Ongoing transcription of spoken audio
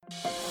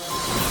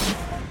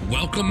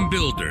Welcome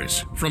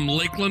builders from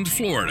Lakeland,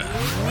 Florida.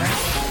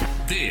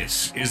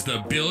 This is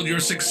the Build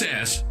Your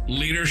Success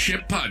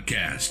Leadership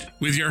Podcast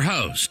with your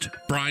host,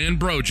 Brian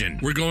Brogan.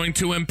 We're going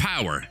to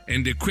empower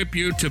and equip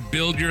you to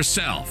build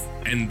yourself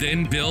and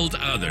then build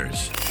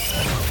others.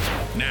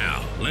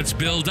 Now, let's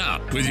build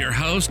up with your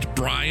host,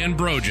 Brian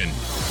Brogan.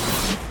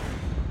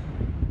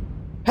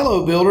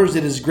 Hello, builders.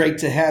 It is great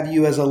to have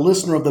you as a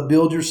listener of the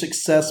Build Your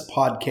Success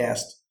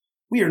podcast.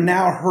 We are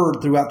now heard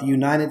throughout the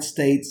United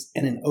States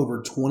and in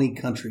over 20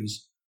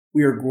 countries.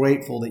 We are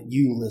grateful that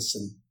you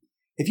listen.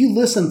 If you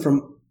listen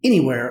from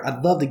anywhere,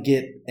 I'd love to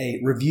get a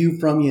review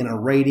from you and a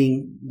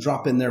rating.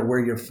 Drop in there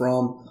where you're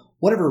from.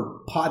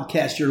 Whatever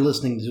podcast you're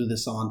listening to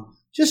this on,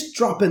 just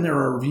drop in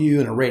there a review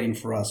and a rating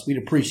for us. We'd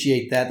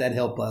appreciate that. That'd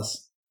help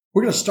us.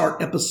 We're going to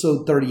start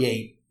episode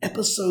 38.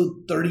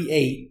 Episode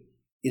 38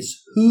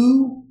 is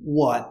who,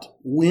 what,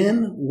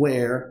 when,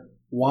 where,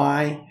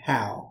 why,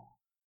 how.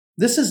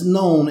 This is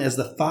known as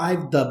the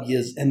 5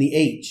 W's and the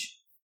H.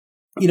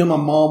 You know, my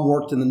mom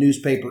worked in the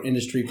newspaper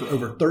industry for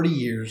over 30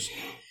 years,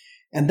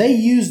 and they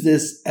use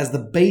this as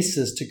the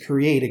basis to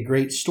create a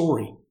great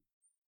story.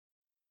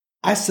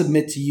 I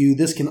submit to you,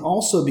 this can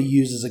also be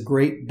used as a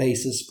great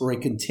basis for a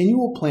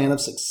continual plan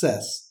of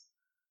success.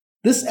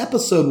 This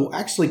episode will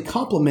actually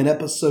complement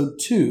episode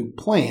 2,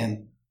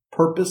 Plan,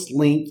 Purpose,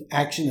 Length,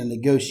 Action, and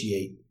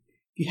Negotiate.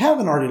 If you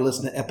haven't already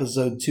listened to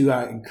episode 2,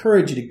 I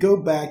encourage you to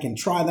go back and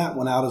try that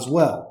one out as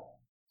well.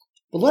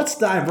 But let's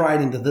dive right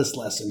into this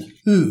lesson.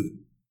 Who?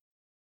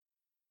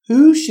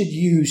 Who should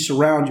you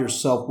surround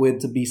yourself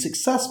with to be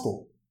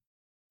successful?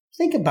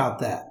 Think about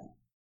that.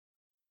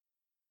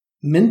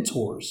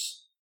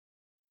 Mentors.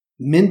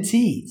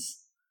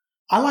 Mentees.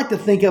 I like to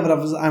think of it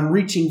as I'm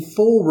reaching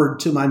forward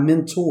to my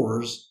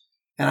mentors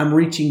and I'm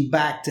reaching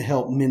back to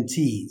help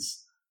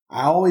mentees.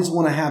 I always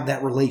want to have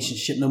that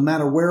relationship. No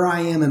matter where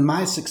I am in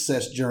my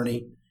success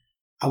journey,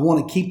 I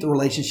want to keep the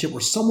relationship where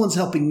someone's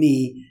helping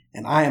me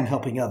and I am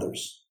helping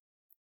others.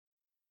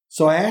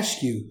 So I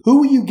ask you, who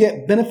will you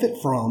get benefit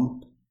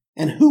from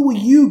and who will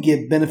you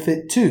give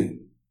benefit to?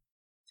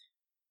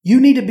 You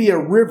need to be a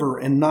river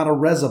and not a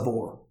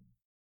reservoir.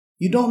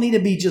 You don't need to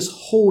be just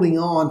holding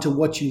on to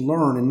what you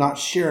learn and not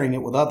sharing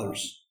it with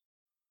others.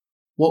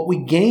 What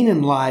we gain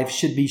in life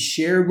should be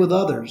shared with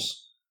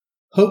others.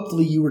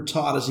 Hopefully you were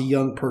taught as a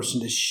young person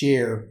to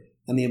share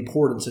and the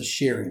importance of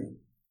sharing.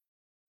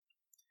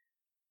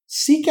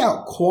 Seek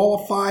out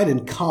qualified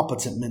and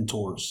competent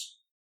mentors.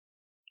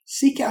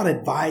 Seek out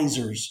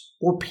advisors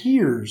or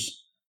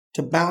peers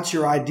to bounce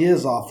your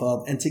ideas off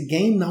of and to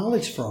gain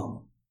knowledge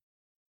from.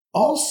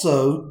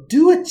 Also,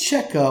 do a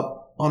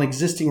checkup on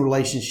existing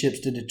relationships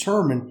to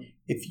determine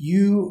if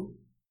you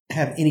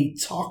have any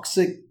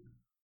toxic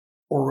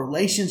or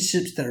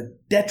relationships that are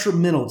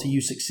detrimental to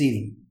you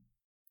succeeding.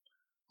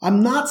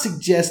 I'm not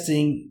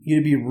suggesting you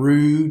to be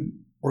rude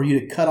or you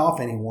to cut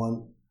off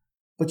anyone,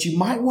 but you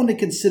might want to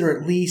consider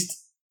at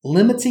least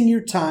limiting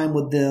your time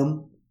with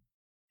them.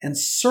 And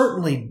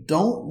certainly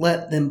don't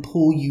let them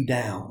pull you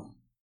down.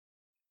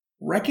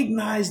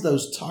 Recognize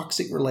those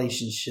toxic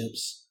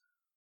relationships.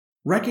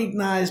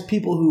 Recognize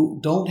people who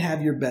don't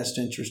have your best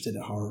interest at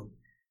heart.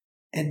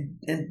 And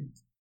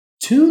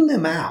tune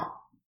them out.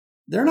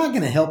 They're not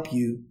going to help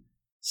you.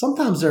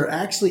 Sometimes they're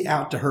actually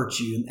out to hurt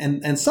you.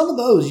 And some of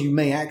those you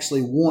may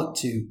actually want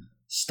to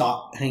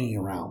stop hanging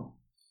around.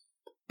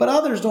 But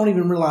others don't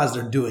even realize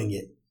they're doing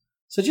it.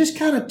 So just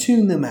kind of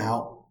tune them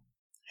out.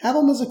 Have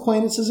them as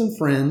acquaintances and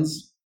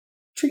friends.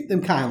 Treat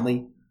them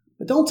kindly,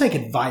 but don't take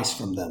advice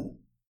from them.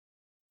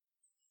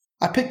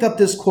 I picked up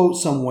this quote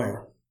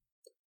somewhere.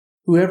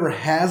 Whoever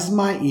has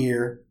my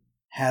ear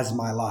has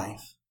my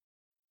life.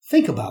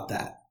 Think about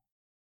that.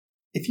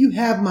 If you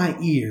have my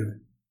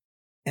ear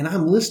and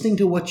I'm listening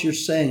to what you're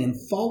saying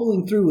and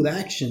following through with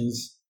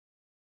actions,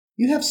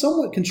 you have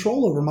somewhat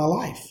control over my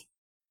life.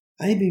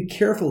 I need to be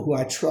careful who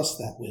I trust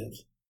that with.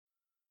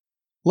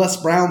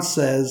 Les Brown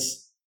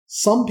says,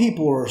 some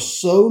people are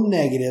so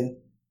negative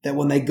that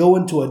when they go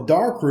into a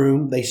dark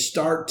room, they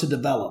start to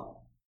develop.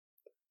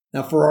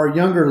 Now, for our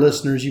younger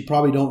listeners, you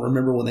probably don't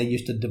remember when they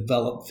used to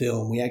develop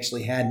film. We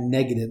actually had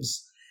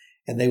negatives,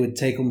 and they would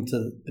take them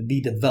to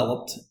be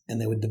developed, and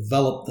they would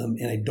develop them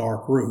in a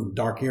dark room,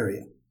 dark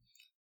area.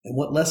 And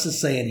what Les is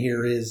saying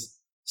here is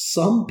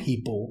some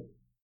people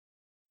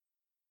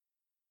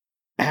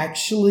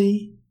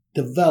actually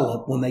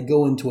develop when they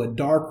go into a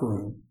dark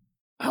room.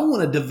 I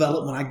want to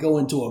develop when I go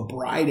into a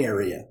bright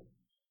area.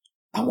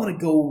 I want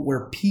to go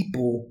where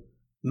people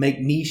make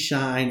me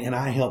shine and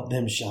I help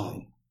them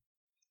shine.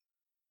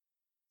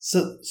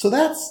 So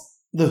that's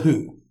the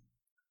who.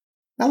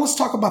 Now let's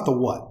talk about the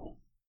what.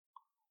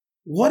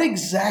 What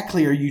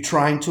exactly are you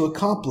trying to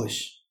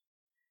accomplish?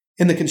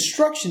 In the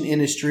construction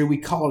industry, we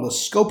call it a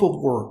scope of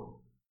work.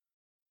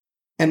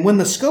 And when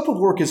the scope of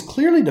work is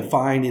clearly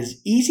defined, it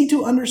is easy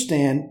to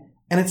understand,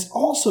 and it's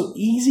also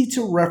easy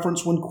to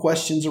reference when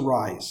questions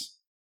arise.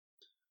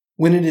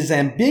 When it is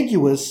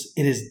ambiguous,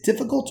 it is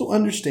difficult to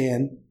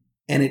understand,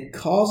 and it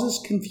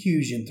causes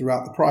confusion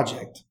throughout the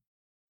project.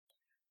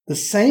 The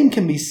same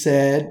can be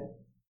said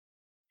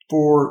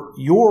for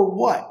your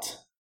what.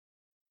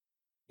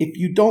 If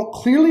you don't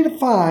clearly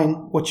define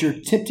what you're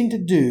attempting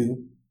to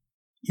do,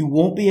 you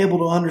won't be able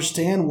to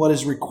understand what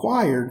is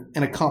required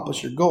and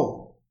accomplish your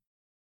goal.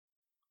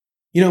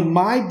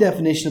 My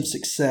definition of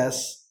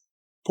success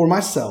for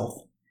myself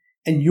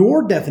and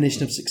your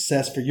definition of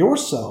success for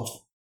yourself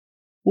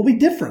will be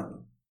different.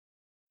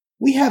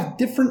 We have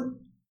different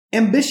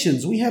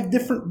ambitions. We have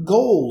different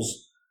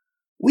goals.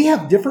 We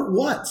have different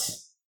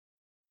whats.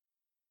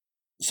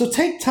 So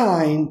take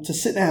time to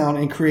sit down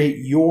and create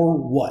your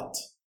what.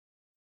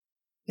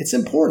 It's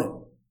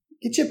important.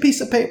 Get you a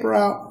piece of paper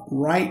out,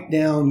 write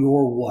down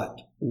your what.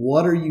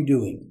 What are you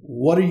doing?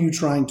 What are you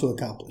trying to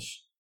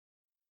accomplish?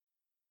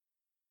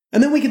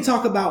 And then we can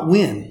talk about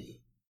when.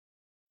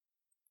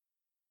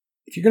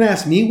 If you're going to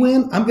ask me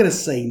when, I'm going to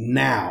say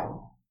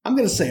now. I'm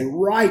going to say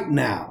right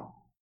now.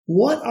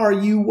 What are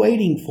you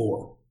waiting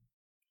for?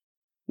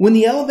 When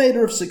the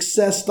elevator of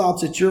success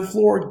stops at your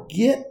floor,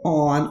 get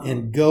on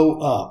and go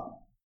up.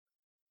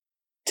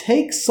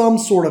 Take some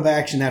sort of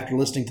action after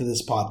listening to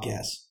this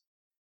podcast.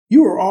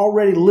 You are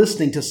already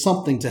listening to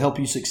something to help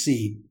you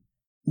succeed.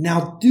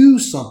 Now do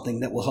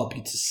something that will help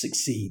you to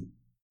succeed.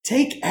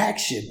 Take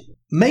action.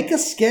 Make a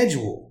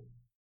schedule.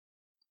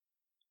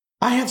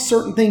 I have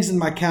certain things in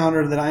my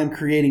calendar that I am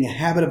creating a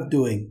habit of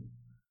doing.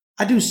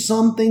 I do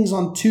some things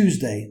on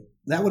Tuesday.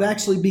 That would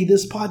actually be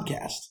this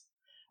podcast.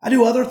 I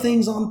do other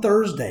things on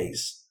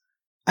Thursdays.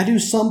 I do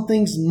some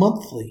things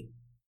monthly.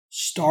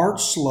 Start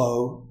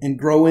slow and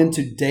grow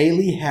into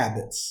daily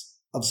habits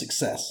of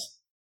success.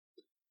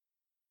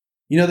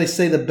 They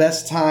say the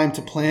best time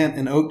to plant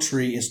an oak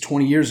tree is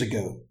 20 years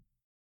ago,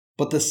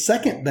 but the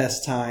second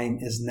best time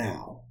is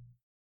now.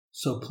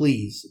 So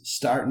please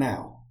start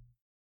now.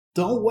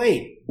 Don't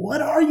wait.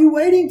 What are you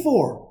waiting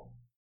for?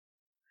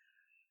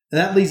 And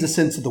that leads us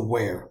into the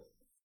where.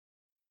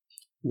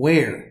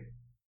 Where?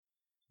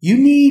 You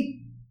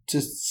need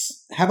to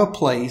have a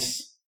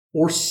place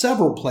or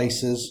several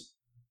places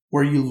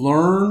where you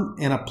learn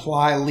and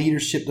apply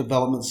leadership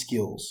development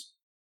skills.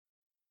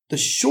 The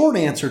short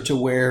answer to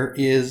where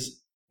is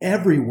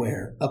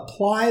everywhere.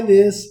 Apply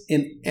this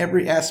in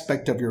every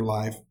aspect of your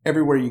life,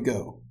 everywhere you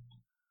go.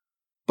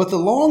 But the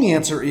long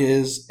answer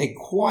is a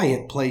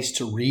quiet place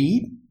to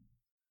read,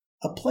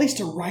 a place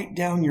to write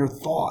down your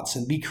thoughts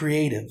and be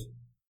creative,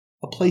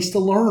 a place to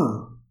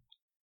learn.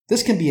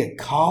 This can be a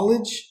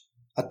college,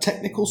 a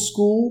technical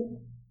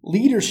school,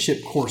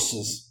 leadership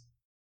courses.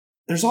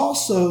 There's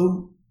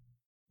also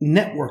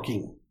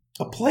networking,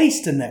 a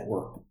place to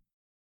network.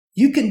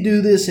 You can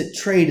do this at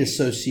trade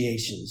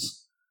associations.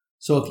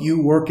 So if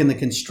you work in the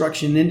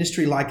construction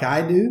industry like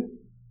I do,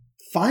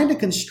 find a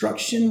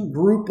construction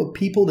group of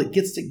people that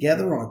gets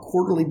together on a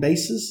quarterly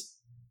basis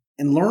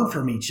and learn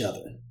from each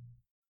other.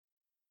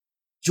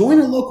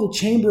 Join a local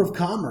chamber of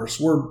commerce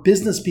where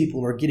business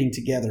people are getting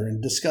together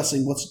and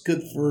discussing what's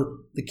good for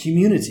the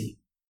community.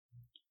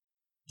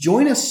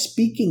 Join a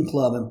speaking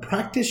club and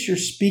practice your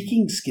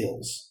speaking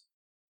skills.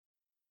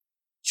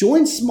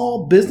 Join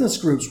small business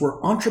groups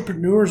where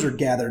entrepreneurs are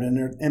gathered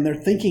and they're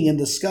thinking and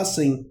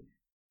discussing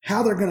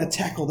how they're going to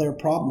tackle their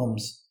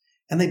problems,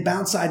 and they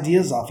bounce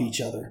ideas off each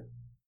other.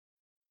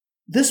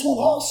 This will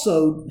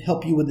also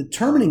help you with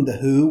determining the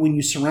who when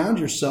you surround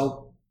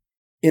yourself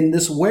in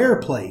this where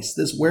place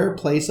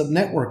of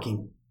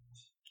networking.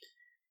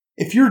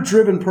 If you're a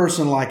driven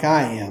person like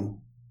I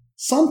am,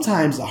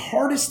 sometimes the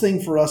hardest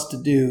thing for us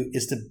to do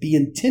is to be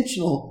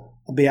intentional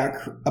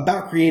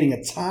about creating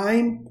a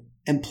time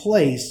and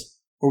place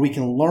where we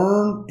can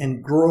learn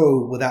and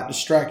grow without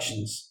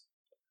distractions.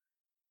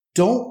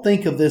 Don't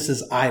think of this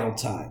as idle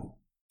time.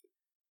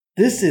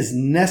 This is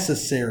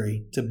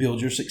necessary to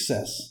build your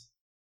success.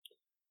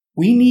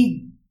 We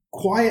need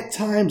quiet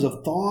times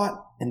of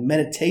thought and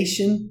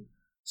meditation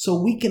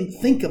so we can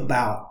think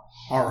about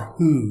our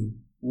who,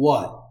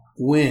 what,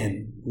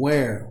 when,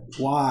 where,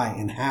 why,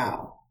 and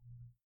how.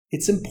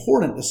 It's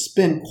important to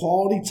spend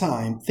quality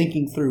time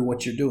thinking through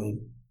what you're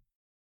doing.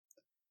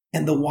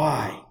 And the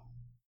why.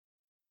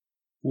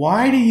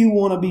 Why do you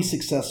want to be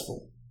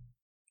successful?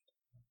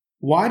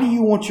 Why do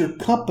you want your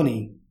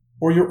company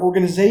or your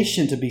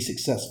organization to be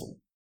successful?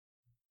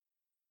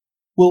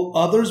 Will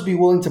others be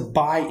willing to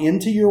buy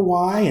into your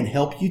why and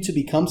help you to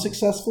become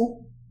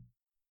successful?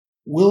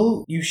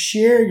 Will you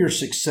share your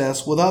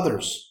success with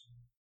others?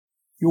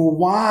 Your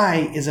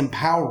why is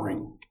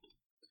empowering.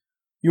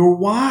 Your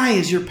why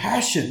is your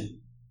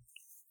passion.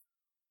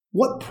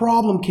 What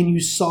problem can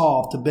you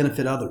solve to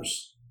benefit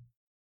others?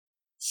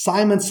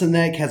 Simon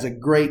Sinek has a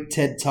great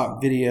TED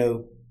Talk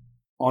video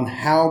on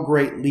how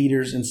great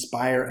leaders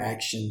inspire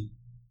action.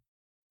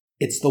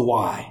 It's the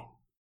why.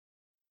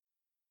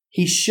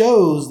 He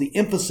shows the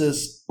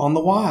emphasis on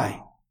the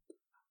why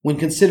when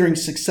considering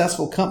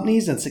successful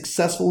companies and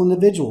successful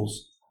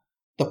individuals,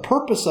 the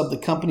purpose of the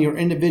company or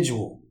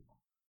individual,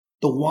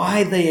 the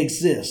why they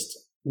exist,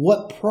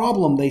 what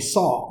problem they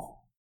solve.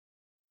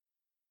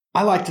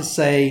 I like to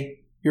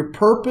say your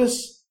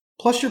purpose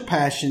plus your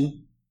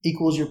passion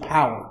equals your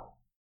power.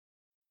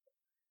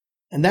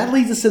 And that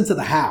leads us into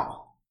the how.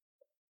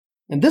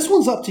 And this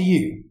one's up to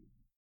you.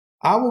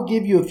 I will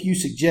give you a few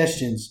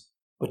suggestions,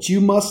 but you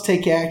must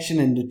take action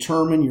and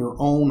determine your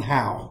own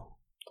how.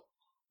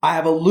 I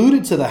have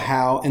alluded to the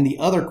how in the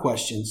other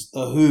questions,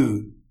 the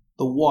who,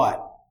 the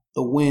what,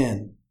 the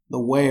when, the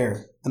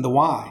where, and the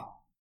why.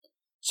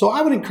 So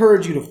I would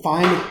encourage you to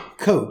find a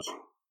coach,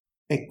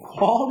 a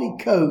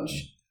quality coach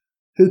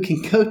who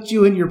can coach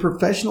you in your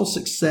professional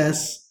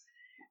success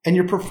and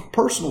your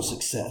personal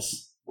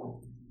success.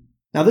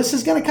 Now, this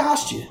is going to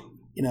cost you.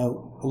 You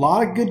know, a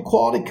lot of good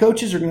quality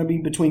coaches are going to be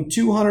between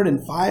 $200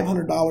 and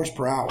 $500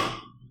 per hour.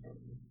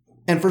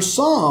 And for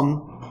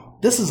some,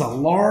 this is a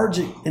large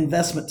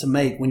investment to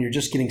make when you're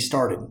just getting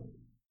started.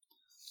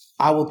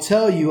 I will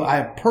tell you, I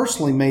have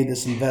personally made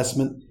this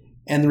investment,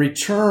 and the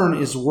return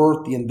is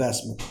worth the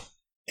investment.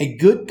 A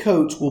good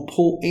coach will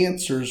pull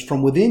answers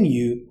from within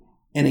you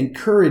and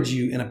encourage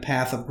you in a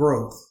path of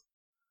growth.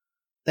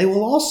 They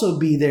will also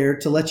be there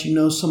to let you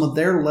know some of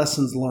their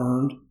lessons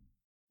learned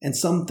and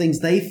some things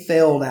they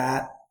failed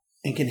at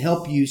and can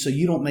help you so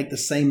you don't make the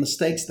same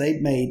mistakes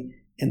they've made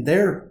in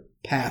their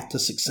path to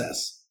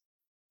success.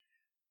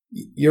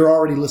 You're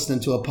already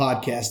listening to a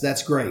podcast.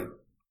 That's great.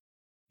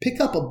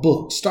 Pick up a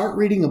book. Start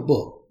reading a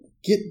book.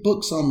 Get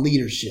books on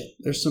leadership.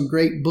 There's some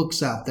great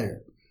books out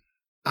there.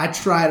 I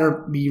try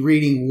to be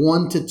reading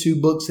 1 to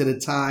 2 books at a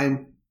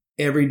time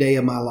every day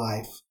of my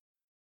life.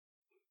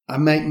 I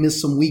might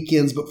miss some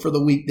weekends, but for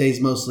the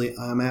weekdays mostly,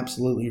 I'm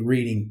absolutely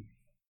reading.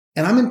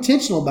 And I'm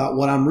intentional about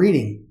what I'm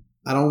reading.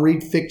 I don't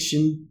read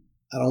fiction.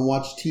 I don't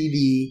watch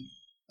TV.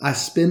 I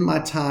spend my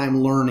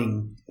time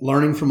learning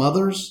from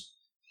others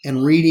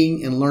and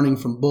reading and learning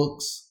from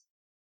books.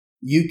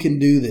 You can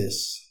do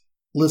this.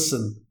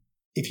 Listen,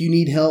 if you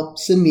need help,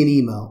 send me an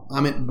email.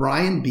 I'm at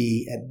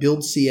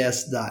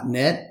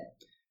brianb@buildcs.net.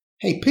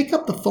 Hey, pick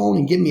up the phone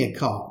and give me a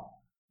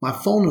call. My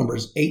phone number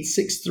is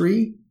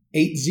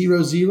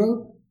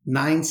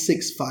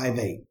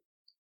 863-800-9658.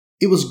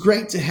 It was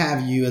great to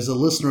have you as a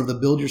listener of the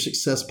Build Your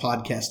Success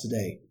podcast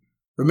today.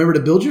 Remember to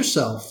build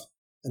yourself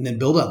and then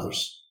build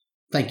others.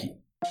 Thank you.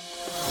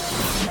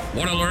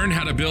 Want to learn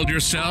how to build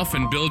yourself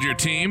and build your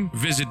team?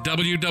 Visit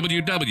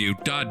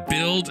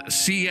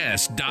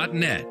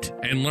www.buildcs.net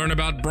and learn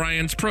about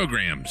Brian's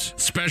programs,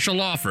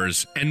 special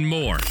offers, and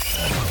more.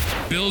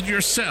 Build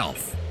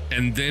yourself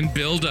and then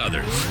build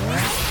others.